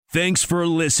Thanks for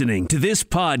listening to this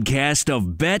podcast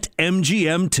of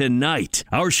BetMGM Tonight.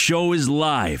 Our show is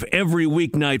live every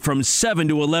weeknight from 7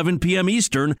 to 11 p.m.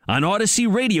 Eastern on Odyssey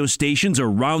radio stations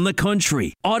around the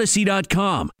country,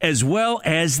 Odyssey.com, as well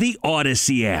as the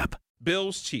Odyssey app.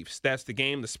 Bills Chiefs. That's the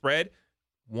game. The spread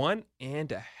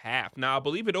 1.5. Now I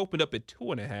believe it opened up at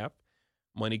 2.5.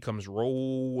 Money comes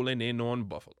rolling in on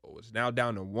Buffalo. It's now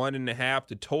down to 1.5.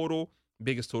 The total,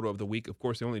 biggest total of the week. Of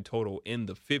course, the only total in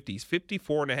the 50s,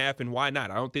 54.5. And why not?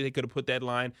 I don't think they could have put that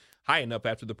line high enough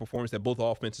after the performance that both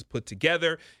offenses put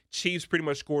together. Chiefs pretty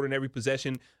much scored in every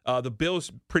possession. The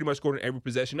Bills pretty much scored in every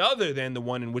possession other than the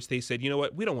one in which they said, you know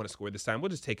what, we don't want to score this time. We'll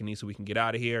just take a knee so we can get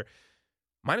out of here.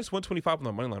 Minus 125 on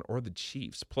the money line, or the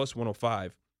Chiefs, plus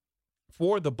 105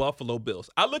 for the Buffalo Bills.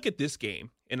 I look at this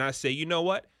game and I say, you know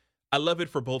what? I love it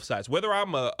for both sides. Whether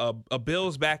I'm a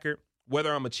Bills backer,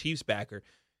 whether I'm a Chiefs backer,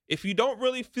 if you don't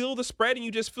really feel the spread and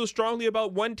you just feel strongly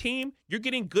about one team, you're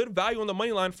getting good value on the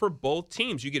money line for both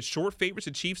teams. You get short favorites,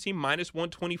 the Chiefs team minus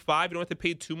 125. You don't have to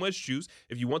pay too much juice.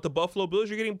 If you want the Buffalo Bills,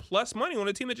 you're getting plus money on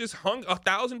a team that just hung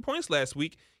 1,000 points last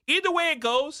week. Either way it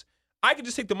goes, I could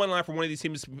just take the money line for one of these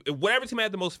teams. Whatever team I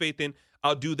have the most faith in,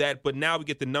 I'll do that. But now we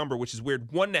get the number, which is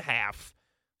weird, 1.5.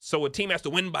 So a team has to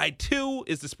win by 2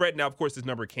 is the spread. Now, of course, this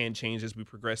number can change as we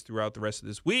progress throughout the rest of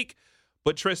this week.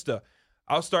 But Trista,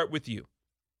 I'll start with you.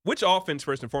 Which offense,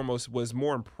 first and foremost, was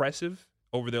more impressive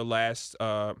over their last,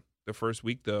 the first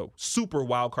week, the super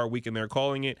wild card weekend they're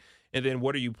calling it? And then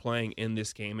what are you playing in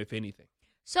this game, if anything?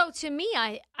 So to me,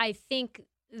 I think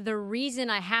the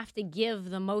reason I have to give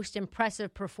the most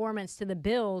impressive performance to the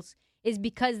Bills is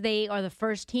because they are the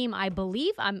first team, I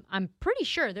believe, I'm pretty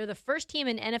sure they're the first team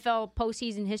in NFL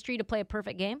postseason history to play a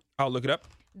perfect game. I'll look it up.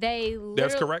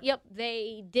 That's correct. Yep.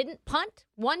 They didn't punt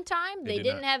one time. They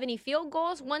didn't have any field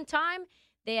goals one time.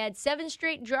 They had 7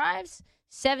 straight drives,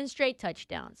 7 straight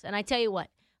touchdowns. And I tell you what,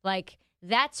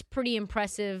 that's pretty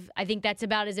impressive. I think that's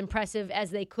about as impressive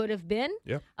as they could have been.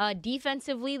 Yeah.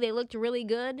 Defensively, they looked really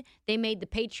good. They made the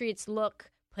Patriots look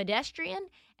pedestrian.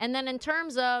 And then in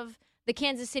terms of the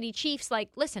Kansas City Chiefs,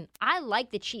 listen, I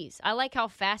like the Chiefs. I like how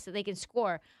fast that they can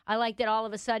score. I like that all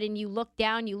of a sudden you look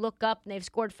down, you look up, and they've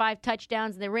scored 5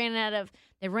 touchdowns. And they ran out of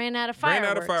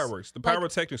fireworks. The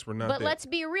pyrotechnics were not there. But let's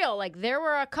be real. There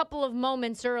were a couple of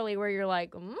moments early where you're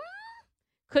like,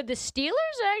 could the Steelers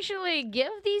actually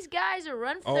give these guys a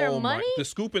run for their money? The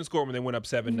scoop and score when they went up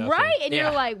 7-0. Right, and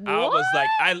you're like, what? I was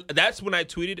like, that's when I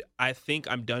tweeted, I think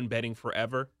I'm done betting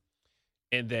forever.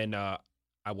 And then I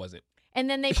wasn't. And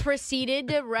then they proceeded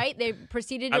to right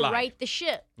the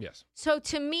ship. Yes. So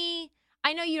to me,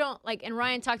 I know you don't and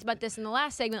Ryan talked about this in the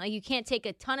last segment, you can't take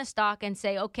a ton of stock and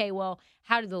say, okay, well,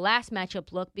 how did the last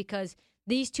matchup look? Because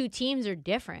these two teams are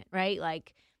different, right?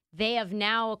 They have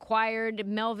now acquired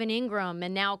Melvin Ingram,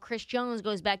 and now Chris Jones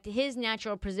goes back to his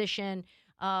natural position.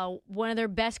 One of their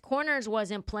best corners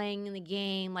wasn't playing in the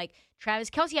game.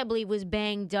 Travis Kelce, I believe, was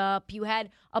banged up. You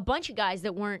had a bunch of guys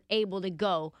that weren't able to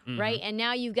go, right? And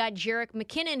now you've got Jerick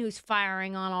McKinnon who's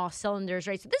firing on all cylinders,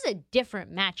 right? So this is a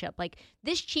different matchup.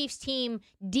 This Chiefs team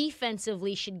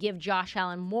defensively should give Josh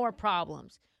Allen more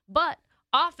problems. But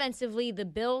offensively, the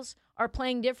Bills are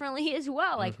playing differently as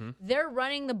well. They're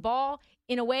running the ball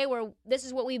in a way where this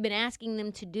is what we've been asking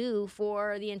them to do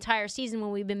for the entire season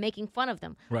when we've been making fun of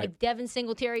them. Right. Devin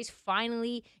Singletary's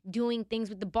finally doing things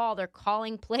with the ball. They're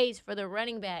calling plays for the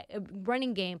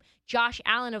running game. Josh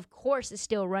Allen, of course, is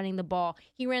still running the ball.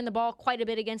 He ran the ball quite a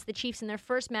bit against the Chiefs in their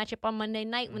first matchup on Monday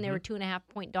night when they were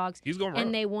 2.5-point dogs. He's going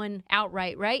and they won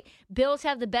outright, right? Bills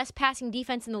have the best passing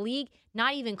defense in the league.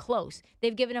 Not even close.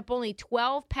 They've given up only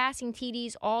 12 passing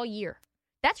TDs all year.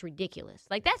 That's ridiculous.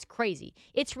 That's crazy.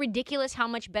 It's ridiculous how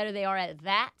much better they are at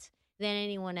that than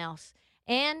anyone else.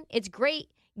 And it's great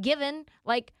given,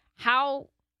 how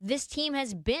this team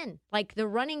has been. The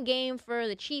running game for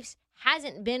the Chiefs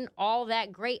hasn't been all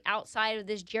that great outside of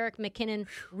this Jerick McKinnon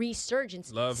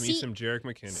resurgence. Love me some Jerick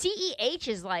McKinnon. CEH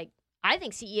is I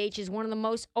think CEH is one of the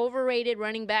most overrated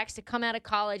running backs to come out of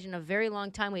college in a very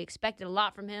long time. We expected a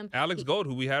lot from him. Alex Gold,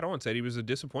 who we had on, said he was a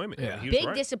disappointment. Yeah. He was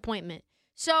Big disappointment.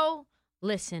 So,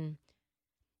 listen,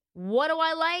 what do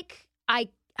I like?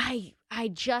 I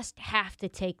just have to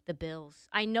take the Bills.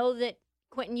 I know that,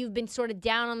 Quentin, you've been sort of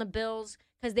down on the Bills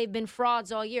because they've been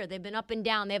frauds all year. They've been up and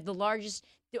down. They have the largest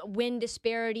win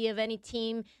disparity of any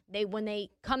team. When they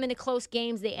come into close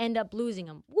games, they end up losing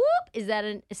them. Whoop! Is that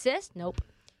an assist? Nope.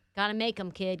 Got to make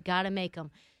them, kid. Got to make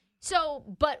them. So,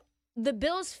 but the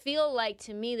Bills feel like,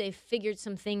 to me, they've figured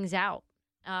some things out.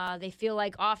 They feel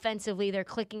like offensively they're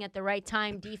clicking at the right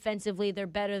time. Defensively, they're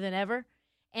better than ever.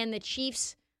 And the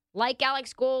Chiefs, like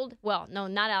Alex Gold, well, no,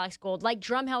 not Alex Gold, like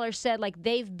Drumheller said,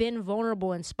 they've been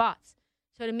vulnerable in spots.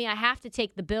 So to me, I have to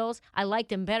take the Bills. I liked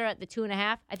them better at the 2.5.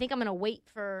 I think I'm going to wait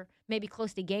for maybe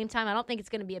close to game time. I don't think it's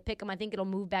going to be a pick 'em. I think it'll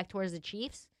move back towards the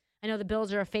Chiefs. I know the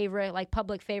Bills are a favorite, like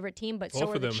public favorite team, but so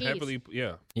are the Chiefs. Heavily,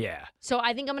 yeah. Yeah. So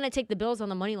I think I'm going to take the Bills on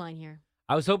the money line here.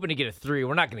 I was hoping to get a 3.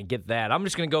 We're not going to get that. I'm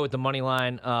just going to go with the money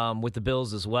line with the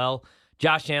Bills as well.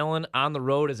 Josh Allen on the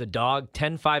road as a dog,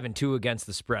 10-5-2 against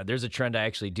the spread. There's a trend I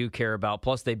actually do care about.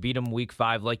 Plus, they beat him week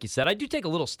 5, like you said. I do take a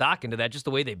little stock into that, just the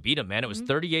way they beat him, man. It was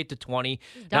 38-20.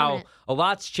 Now, a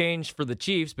lot's changed for the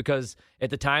Chiefs because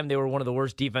at the time they were one of the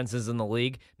worst defenses in the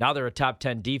league. Now they're a top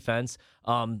 10 defense.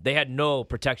 They had no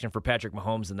protection for Patrick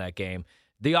Mahomes in that game.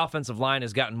 The offensive line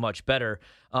has gotten much better.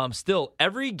 Still,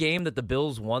 every game that the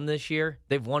Bills won this year,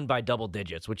 they've won by double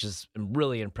digits, which is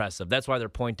really impressive. That's why their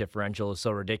point differential is so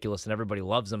ridiculous and everybody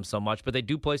loves them so much. But they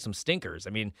do play some stinkers.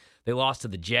 I mean, they lost to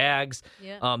the Jags.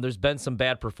 Yeah. There's been some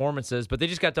bad performances, but they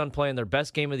just got done playing their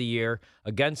best game of the year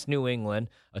against New England,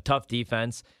 a tough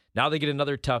defense. Now they get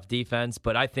another tough defense,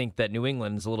 but I think that New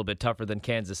England is a little bit tougher than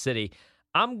Kansas City.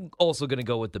 I'm also going to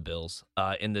go with the Bills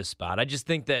in this spot. I just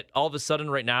think that all of a sudden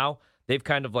right now, they've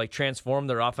kind of like transformed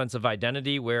their offensive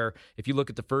identity where if you look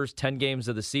at the first 10 games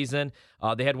of the season,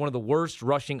 they had one of the worst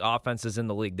rushing offenses in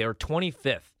the league. They were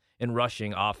 25th in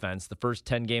rushing offense the first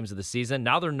 10 games of the season.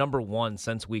 Now they're number 1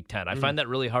 since week 10. I find that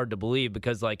really hard to believe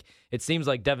because like it seems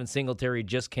like Devin Singletary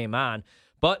just came on.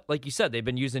 But like you said, they've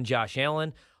been using Josh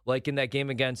Allen. Like in that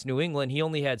game against New England, he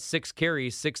only had 6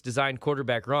 carries, 6 designed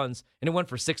quarterback runs, and it went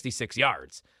for 66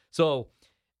 yards. So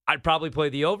I'd probably play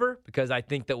the over because I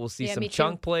think that we'll see some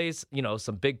chunk plays,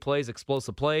 some big plays,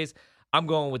 explosive plays. I'm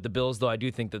going with the Bills, though I do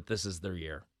think that this is their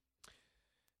year.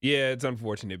 Yeah, it's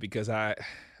unfortunate because I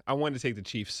wanted to take the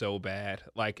Chiefs so bad.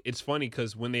 Like, it's funny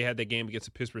because when they had that game against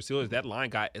the Pittsburgh Steelers, that line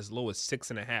got as low as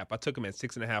 6.5. I took them at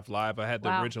 6.5 live. I had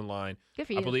the original line. Good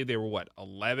for you. I believe they were,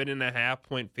 11.5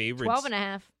 point favorites?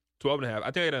 12.5. 12.5. I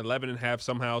think I had 11.5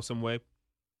 somehow, some way.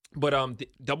 But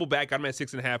double back, got them at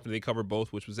 6.5, and they covered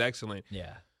both, which was excellent.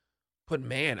 Yeah. But,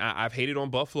 man, I've hated on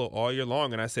Buffalo all year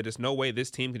long, and I said there's no way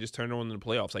this team can just turn it on in the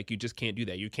playoffs. Like, you just can't do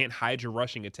that. You can't hide your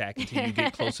rushing attack until you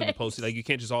get close to the postseason. Like, you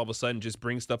can't just all of a sudden just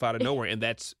bring stuff out of nowhere, and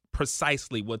that's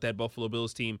precisely what that Buffalo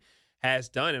Bills team has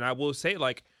done. And I will say,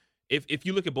 like, if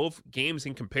you look at both games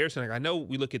in comparison, like I know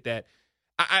we look at that.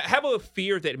 I have a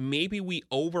fear that maybe we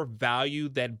overvalue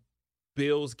that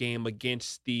Bills game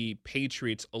against the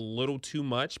Patriots a little too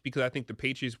much because I think the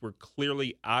Patriots were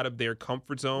clearly out of their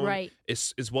comfort zone, right?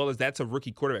 As well as that's a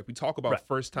rookie quarterback. We talk about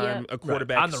first time a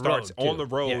quarterback on starts on the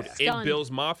road in Bills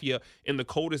Mafia in the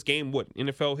coldest game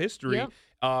NFL history.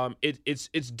 Yep.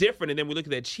 It's different. And then we look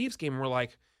at that Chiefs game and we're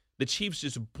like, the Chiefs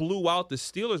just blew out the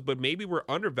Steelers, but maybe we're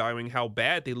undervaluing how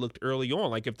bad they looked early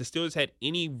on. Like if the Steelers had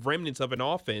any remnants of an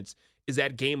offense, is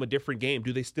that game a different game?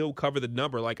 Do they still cover the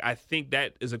number? Like I think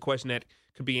that is a question that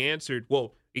could be answered.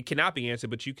 Well, it cannot be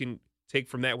answered, but you can take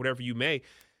from that whatever you may.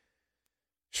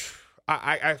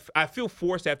 I feel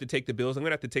forced to have to take the Bills. I'm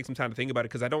going to have to take some time to think about it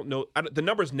because I don't know. The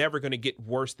number's never going to get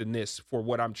worse than this for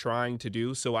what I'm trying to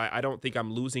do. So I don't think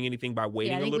I'm losing anything by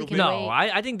waiting a little bit. No,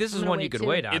 I think this is one you could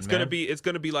wait on. It's going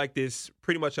to be like this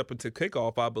pretty much up until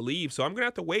kickoff, I believe. So I'm going to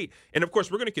have to wait. And of course,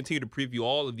 we're going to continue to preview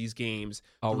all of these games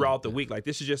throughout the week. Like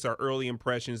this is just our early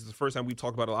impressions. It's the first time we've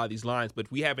talked about a lot of these lines, but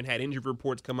we haven't had injury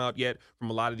reports come out yet from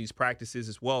a lot of these practices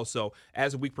as well. So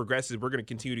as the week progresses, we're going to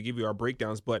continue to give you our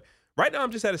breakdowns. But right now,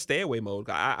 I'm just at a stay away mode.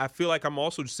 I feel like I'm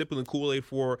also just sipping Kool-Aid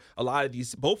for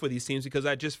both of these teams because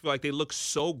I just feel like they look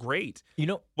so great.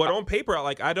 But on paper,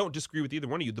 I don't disagree with either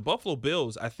one of you. The Buffalo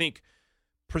Bills, I think,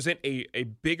 present a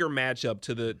bigger matchup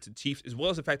to the Chiefs, as well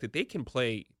as the fact that they can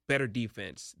play better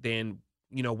defense than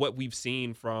what we've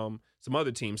seen from some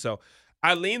other teams. So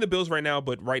I lean the Bills right now,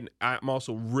 but I'm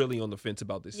also really on the fence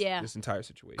about this entire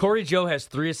situation. Corey Joe has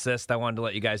 3 assists. I wanted to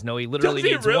let you guys know he literally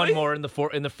needs one more in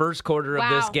the first quarter of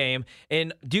this game.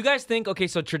 And do you guys think? Okay,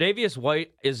 so Tre'Davious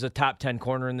White is a top 10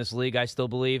 corner in this league, I still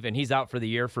believe, and he's out for the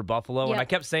year for Buffalo. Yep. And I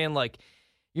kept saying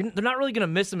they're not really going to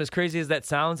miss him, as crazy as that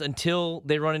sounds, until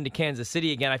they run into Kansas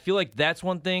City again. I feel like that's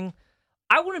one thing.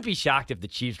 I wouldn't be shocked if the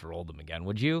Chiefs rolled them again.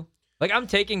 Would you? I'm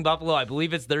taking Buffalo. I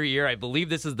believe it's their year. I believe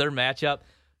this is their matchup.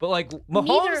 But,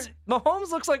 Mahomes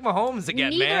looks like Mahomes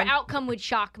again, man. Neither outcome would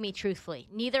shock me, truthfully.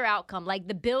 Neither outcome. Like,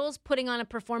 the Bills putting on a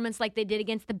performance like they did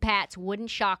against the Pats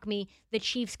wouldn't shock me. The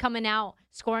Chiefs coming out,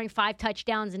 scoring 5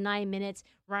 touchdowns in 9 minutes,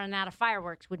 running out of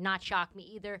fireworks would not shock me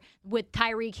either. With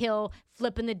Tyreek Hill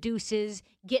flipping the deuces,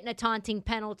 getting a taunting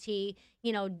penalty,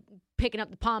 picking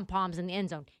up the pom-poms in the end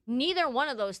zone. Neither one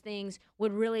of those things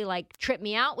would really, trip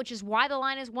me out, which is why the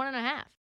line is 1.5.